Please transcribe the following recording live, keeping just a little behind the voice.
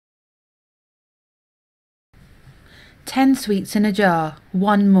10 sweets in a jar,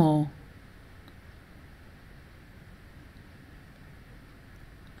 one more.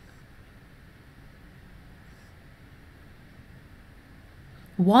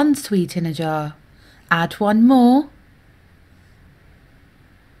 1 sweet in a jar, add one more.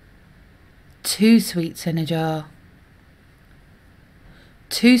 2 sweets in a jar.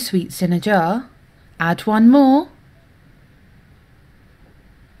 2 sweets in a jar, add one more.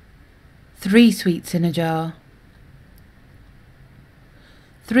 3 sweets in a jar.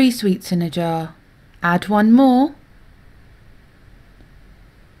 3 sweets in a jar, add one more.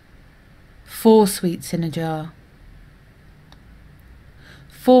 4 sweets in a jar.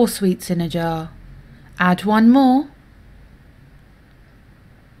 4 sweets in a jar, add one more.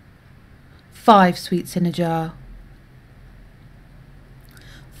 5 sweets in a jar.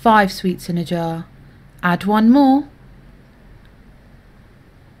 5 sweets in a jar, add one more.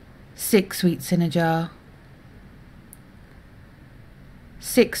 6 sweets in a jar.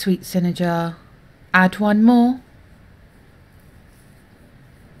 6 sweets in a jar, add one more.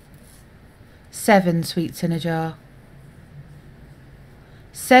 7 sweets in a jar.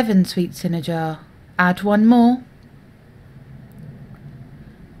 7 sweets in a jar, add one more.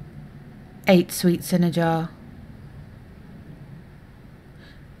 8 sweets in a jar.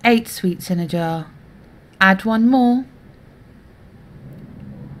 8 sweets in a jar, add one more.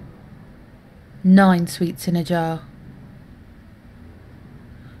 9 sweets in a jar.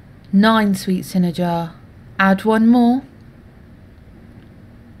 9 sweets in a jar, add one more.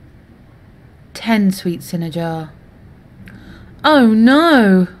 10 sweets in a jar. Oh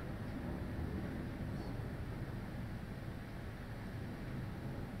no!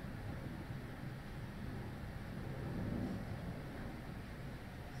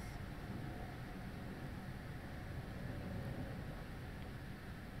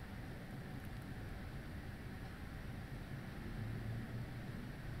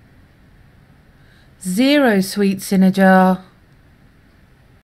 Zero sweets in a jar.